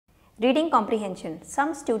Reading comprehension.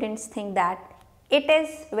 Some students think that it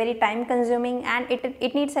is very time consuming and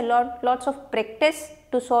it needs a lots of practice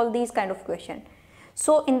to solve these kind of questions.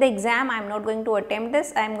 So in the exam I am not going to attempt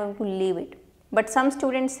this, I am going to leave it. But some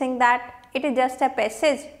students think that it is just a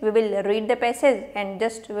passage, we will read the passage and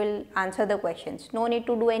just will answer the questions. No need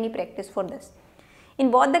to do any practice for this. In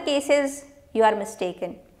both the cases you are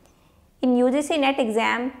mistaken. In UGC NET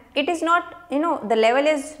exam, it is not, the level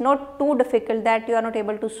is not too difficult that you are not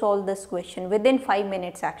able to solve this question within 5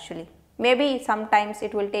 minutes actually. Maybe sometimes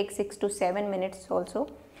it will take 6 to 7 minutes also.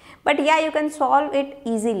 But yeah, you can solve it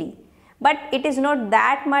easily. But it is not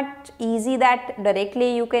that much easy that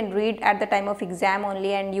directly you can read at the time of exam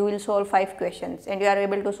only and you will solve 5 questions and you are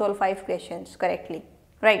able to solve 5 questions correctly,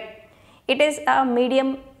 right? It is a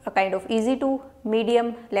medium, a kind of easy to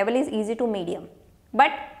medium, level is easy to medium.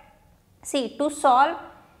 But see, to solve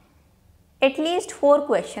at least 4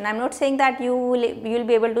 questions, I am not saying that you will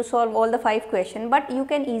be able to solve all the 5 questions, but you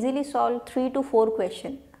can easily solve 3 to 4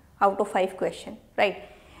 questions out of 5 questions, right?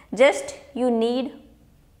 Just you need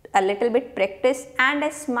a little bit practice and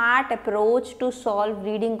a smart approach to solve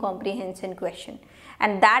reading comprehension question,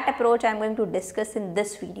 and that approach I am going to discuss in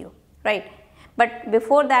this video, right? But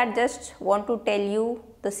before that, just want to tell you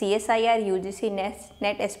the CSIR UGC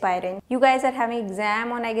NET aspirant, you guys are having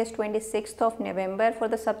exam on I guess 26th of November for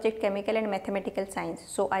the subject chemical and mathematical science.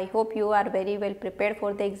 So I hope you are very well prepared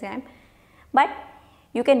for the exam, but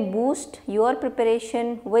you can boost your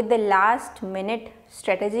preparation with the last minute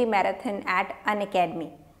strategy marathon at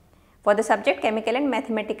Unacademy for the subject chemical and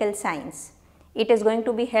mathematical science. It is going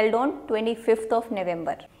to be held on 25th of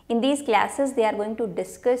November. In these classes, they are going to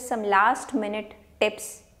discuss some last minute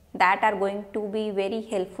tips that are going to be very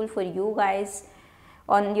helpful for you guys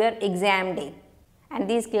on your exam day. And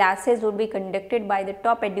these classes will be conducted by the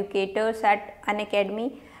top educators at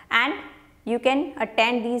Unacademy, and you can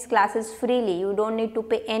attend these classes freely. You don't need to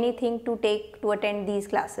pay anything to attend these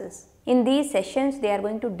classes. In these sessions, they are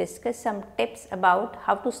going to discuss some tips about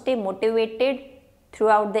how to stay motivated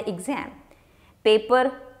throughout the exam,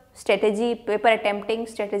 paper attempting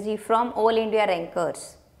strategy from all India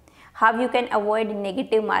rankers, how you can avoid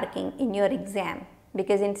negative marking in your exam,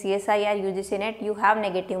 because in CSIR UGC NET you have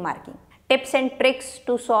negative marking, tips and tricks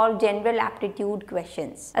to solve general aptitude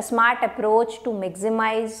questions, a smart approach to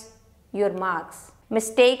maximize your marks,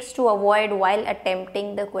 mistakes to avoid while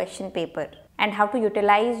attempting the question paper, and how to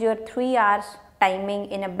utilize your 3 hours timing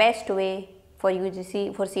in a best way for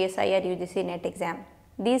CSIR UGC NET exam.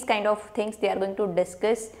 These kind of things they are going to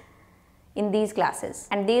discuss in these classes,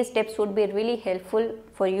 and these tips would be really helpful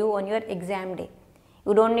for you on your exam day.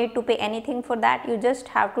 You don't need to pay anything for that. You just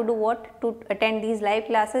have to do what? To attend these live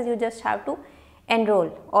classes, you just have to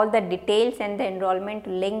enroll. All the details and the enrollment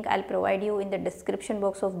link I'll provide you in the description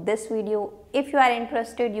box of this video. If you are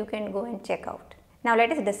interested, you can go and check out. Now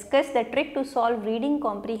let us discuss the trick to solve reading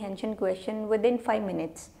comprehension question within 5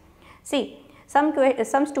 minutes. See, some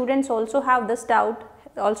students also have this doubt,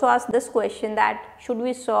 also ask this question that should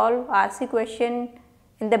we solve RC question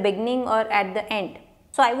in the beginning or at the end.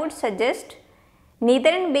 So I would suggest neither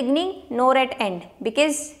in beginning nor at end,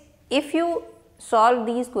 because if you solve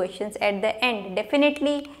these questions at the end,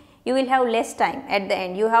 definitely you will have less time at the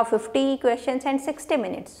end. You have 50 questions and 60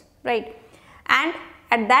 minutes, right? And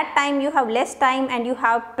at that time you have less time and you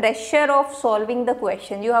have pressure of solving the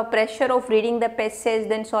question. You have pressure of reading the passage,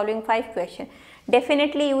 then solving 5 questions.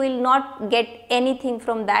 Definitely you will not get anything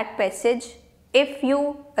from that passage if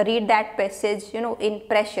you read that passage, in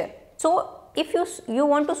pressure. So if you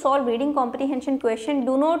want to solve reading comprehension question,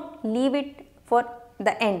 do not leave it for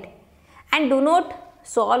the end, and do not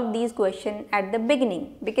solve these questions at the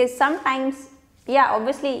beginning, because sometimes, yeah,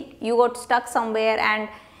 obviously you got stuck somewhere and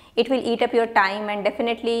it will eat up your time, and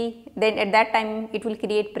definitely then at that time it will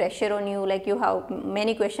create pressure on you, like you have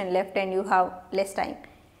many questions left and you have less time.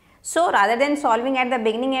 So rather than solving at the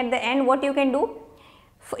beginning, at the end, what you can do,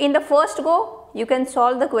 in the first go you can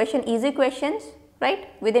solve the question, easy questions, right?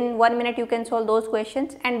 Within 1 minute you can solve those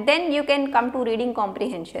questions, and then you can come to reading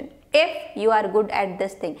comprehension if you are good at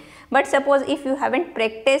this thing. But suppose if you haven't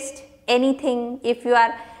practiced anything, if you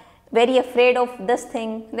are very afraid of this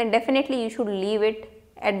thing, then definitely you should leave it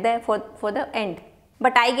at the for the end.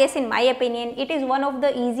 But I guess in my opinion it is one of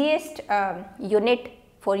the easiest unit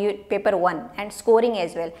for you paper 1 and scoring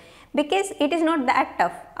as well, because it is not that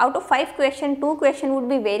tough. Out of 5 questions, 2 questions would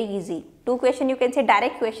be very easy. 2 questions you can say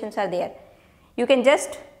direct questions are there. You can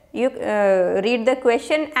just read the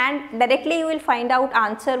question and directly you will find out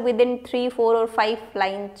answer within 3, 4 or 5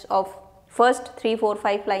 lines of first 3, 4,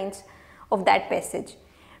 5 lines of that passage.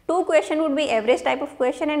 2 question would be average type of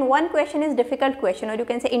question, and 1 question is difficult question, or you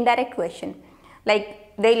can say indirect question. Like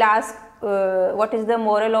they'll ask what is the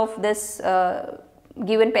moral of this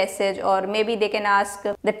given passage, or maybe they can ask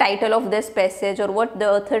the title of this passage or what the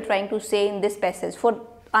author trying to say in this passage.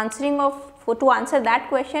 To answer that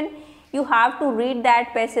question, you have to read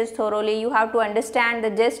that passage thoroughly. You have to understand the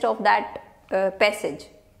gist of that passage.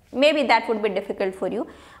 Maybe that would be difficult for you,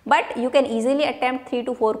 but you can easily attempt 3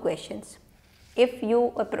 to 4 questions if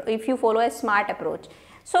you follow a smart approach.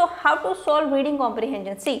 So how to solve reading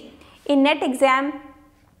comprehension? See, in NET exam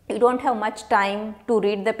you don't have much time to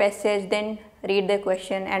read the passage, then read the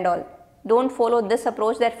question and all. Don't follow this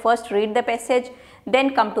approach that first read the passage,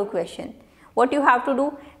 then come to question. What you have to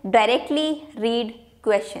do, directly read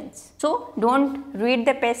questions. So don't read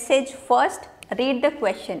the passage first, read the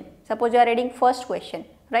question. Suppose you are reading first question,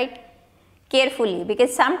 right? Carefully,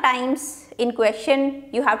 because sometimes in question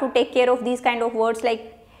you have to take care of these kind of words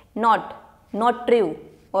like not true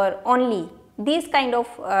or only. These kind of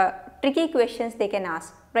tricky questions they can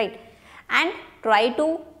ask, right? And try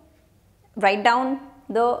to write down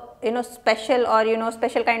the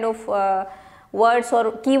special kind of words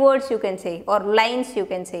or keywords you can say, or lines you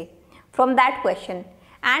can say from that question,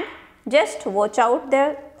 and just watch out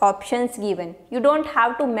the options given. You don't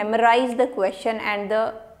have to memorize the question and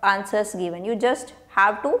the answers given. You just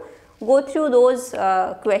have to go through those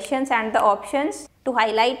questions and the options to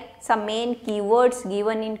highlight some main keywords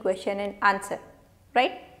given in question and answer,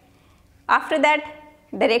 right? After that,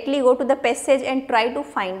 directly go to the passage and try to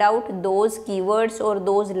find out those keywords or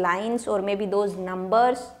those lines or maybe those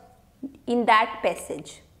numbers in that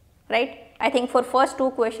passage, right? I think for first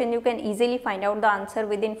 2 questions you can easily find out the answer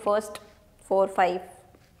within first 4 or 5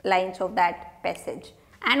 lines of that passage.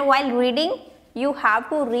 And while reading, you have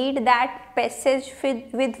to read that passage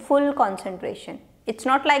with full concentration. It's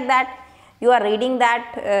not like that you are reading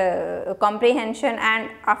that comprehension and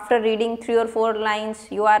after reading 3 or 4 lines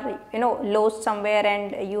you are lost somewhere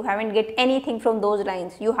and you haven't get anything from those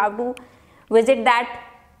lines. You have to visit that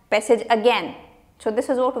passage again. So this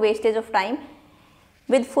is what wastage of time.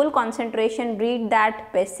 With full concentration, read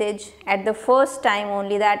that passage at the first time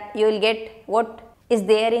only, that you will get what is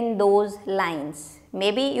there in those lines.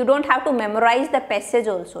 Maybe you don't have to memorize the passage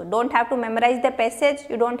also. Don't have to memorize the passage.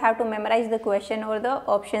 You don't have to memorize the question or the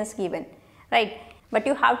options given, right? But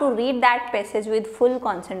you have to read that passage with full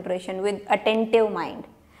concentration, with attentive mind.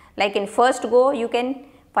 Like in first go, you can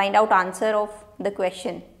find out answer of the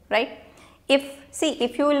question, right?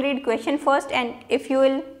 If you will read question first and if you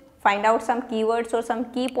will find out some keywords or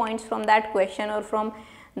some key points from that question or from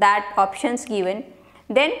that options given,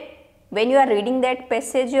 then when you are reading that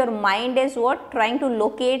passage, your mind is trying to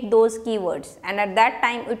locate those keywords, and at that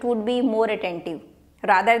time it would be more attentive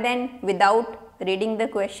rather than without reading the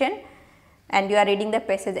question and you are reading the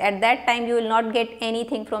passage. At that time you will not get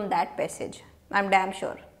anything from that passage, I am damn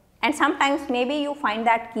sure. And sometimes maybe you find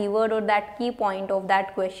that keyword or that key point of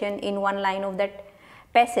that question in one line of that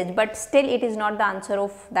passage, but still it is not the answer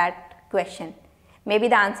of that question. Maybe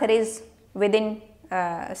the answer is within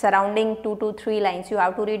surrounding 2 to 3 lines. You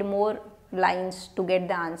have to read more lines to get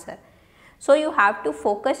the answer. So you have to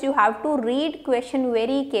focus, you have to read question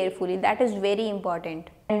very carefully. That is very important,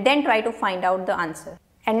 and then try to find out the answer.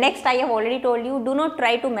 And next, I have already told you, do not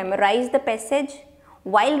try to memorize the passage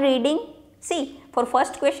while reading. See, for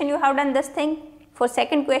first question you have done this thing. For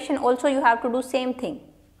second question also you have to do same thing.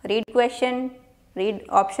 Read question, read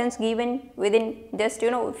options given within just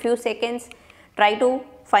few seconds. Try to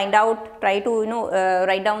find out, try to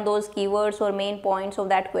write down those keywords or main points of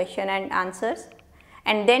that question and answers,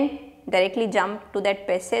 and then directly jump to that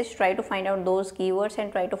passage. Try to find out those keywords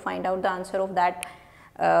and try to find out the answer of that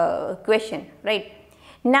question, right?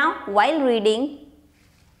 Now while reading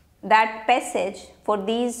that passage for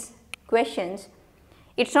these questions,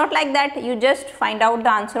 it's not like that you just find out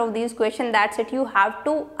the answer of these questions, that's it. You have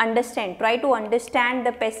to understand, try to understand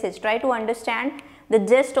the passage, try to understand the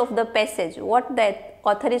gist of the passage, what the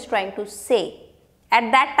author is trying to say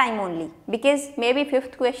at that time only, because maybe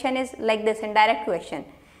 5th question is like this, indirect question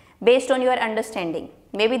based on your understanding.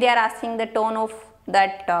 Maybe they are asking the tone of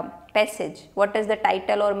that passage, what is the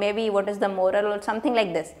title, or maybe what is the moral or something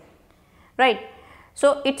like this, right?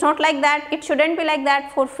 So it's not like that, it shouldn't be like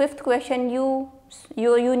that. For 5th question you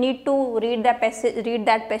need to read that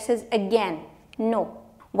passage again. No,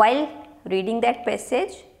 while reading that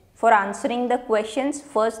passage, for answering the questions,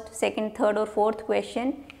 first, second, third or fourth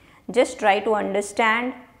question, just try to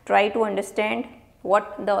understand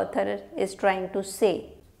what the author is trying to say.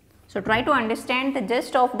 So try to understand the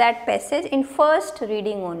gist of that passage in first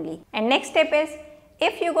reading only. And next step is,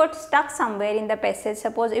 if you got stuck somewhere in the passage,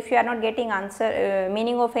 suppose if you are not getting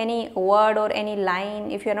meaning of any word or any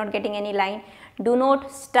line, if you are not getting any line, do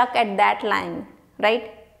not stuck at that line,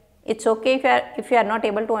 right? It's okay if you are not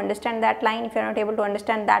able to understand that line, if you are not able to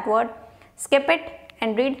understand that word, skip it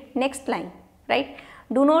and read next line, right?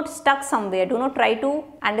 Do not stuck somewhere. Do not try to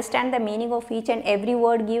understand the meaning of each and every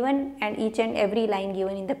word given and each and every line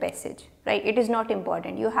given in the passage, right? It is not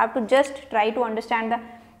important. You have to just try to understand the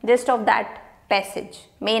gist of that passage,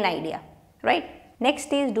 main idea, right?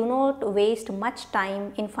 Next is, do not waste much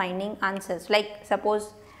time in finding answers. Like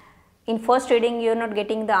suppose in first reading you are not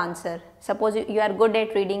getting the answer. Suppose you are good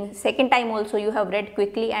at reading, second time also you have read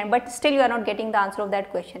quickly but still you are not getting the answer of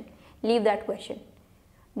that question. Leave that question.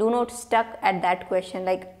 Do not stuck at that question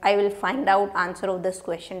like I will find out answer of this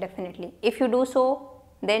question definitely. If you do so,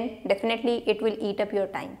 then definitely it will eat up your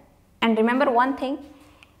time. And remember one thing,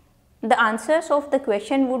 the answers of the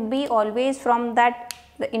question would be always from that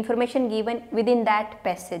the information given within that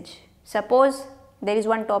passage. Suppose there is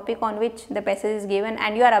one topic on which the passage is given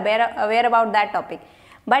and you are aware about that topic,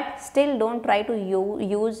 but still don't try to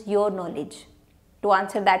use your knowledge to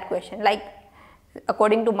answer that question. Like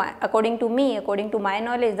according to my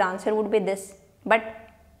knowledge, the answer would be this, but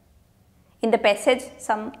in the passage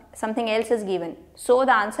something else is given. So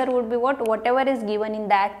the answer would be whatever is given in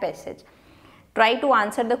that passage. Try to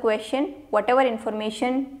answer the question, whatever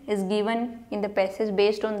information is given in the passage,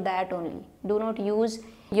 based on that only. Do not use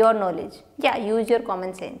your knowledge. Yeah, use your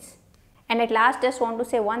common sense. And at last, just want to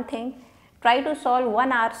say one thing. Try to solve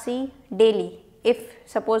one RC daily. If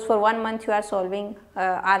suppose for 1 month you are solving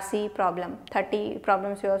RC problem, 30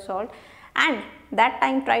 problems you have solved, and that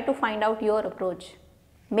time try to find out your approach.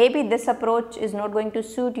 Maybe this approach is not going to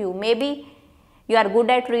suit you. Maybe you are good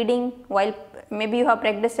at reading, while maybe you have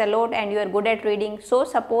practiced a lot and you are good at reading. So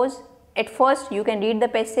suppose at first you can read the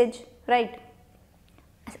passage, right?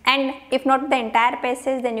 And if not the entire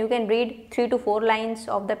passage, then you can read 3 to 4 lines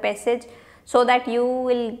of the passage, so that you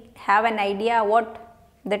will have an idea what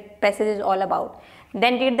that passage is all about.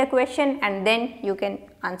 Then read the question and then you can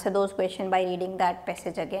answer those questions by reading that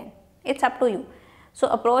passage again. It's up to you. So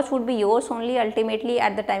approach would be yours only ultimately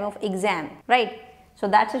at the time of exam, right? So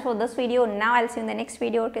that's it for this video. Now I'll see you in the next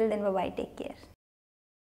video. Till then, bye bye, take care.